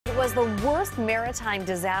was the worst maritime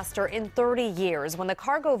disaster in 30 years when the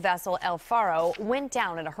cargo vessel El Faro went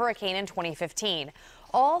down in a hurricane in 2015.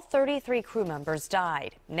 All 33 crew members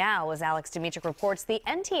died. Now, as Alex Dimitric reports, the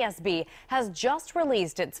NTSB has just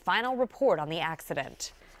released its final report on the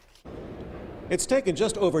accident. It's taken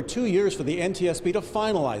just over 2 years for the NTSB to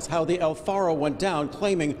finalize how the El Faro went down,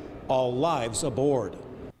 claiming all lives aboard.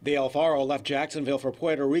 The El Faro left Jacksonville for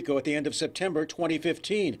Puerto Rico at the end of September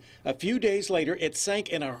 2015. A few days later, it sank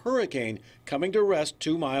in a hurricane, coming to rest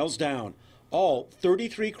 2 miles down. All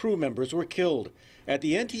 33 crew members were killed. At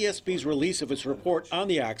the NTSB's release of its report on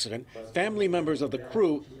the accident, family members of the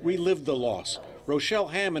crew relived the loss. Rochelle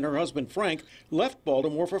Ham and her husband Frank left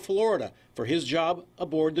Baltimore for Florida for his job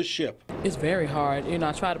aboard the ship. It's very hard.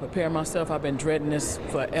 I try to prepare myself. I've been dreading this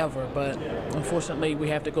forever, but unfortunately we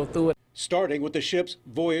have to go through it. Starting with the ship's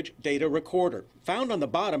voyage data recorder. Found on the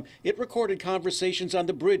bottom, it recorded conversations on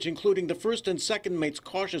the bridge, including the first and second mate's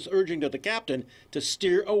cautious urging to the captain to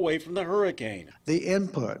steer away from the hurricane. The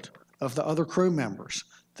input of the other crew members,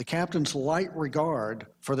 the captain's light regard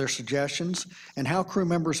for their suggestions, and how crew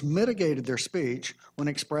members mitigated their speech when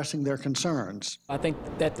expressing their concerns. I think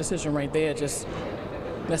that decision right there just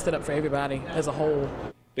messed it up for everybody as a whole.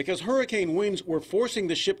 Because hurricane winds were forcing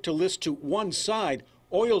the ship to list to one side,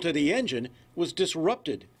 oil to the engine was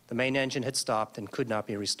disrupted. The main engine had stopped and could not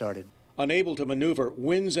be restarted. Unable to maneuver,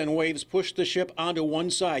 winds and waves pushed the ship onto one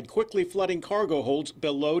side, quickly flooding cargo holds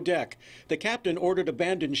below deck. The captain ordered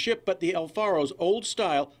abandoned ship, but the El Faro's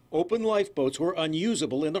old-style open lifeboats were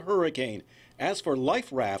unusable in the hurricane. As for life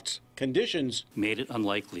rafts, conditions made it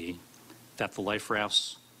unlikely that the life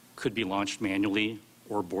rafts could be launched manually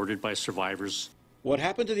or boarded by survivors. What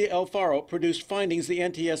happened to the El Faro produced findings the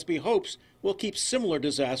NTSB hopes will keep similar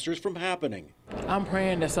disasters from happening. I'm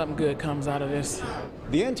praying that something good comes out of this.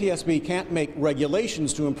 The NTSB can't make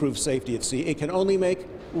regulations to improve safety at sea. It can only make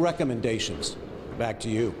recommendations. Back to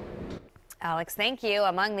you. Alex, thank you.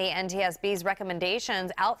 Among the NTSB's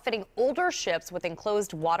recommendations, outfitting older ships with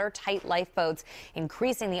enclosed watertight lifeboats,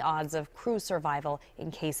 increasing the odds of crew survival in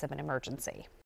case of an emergency.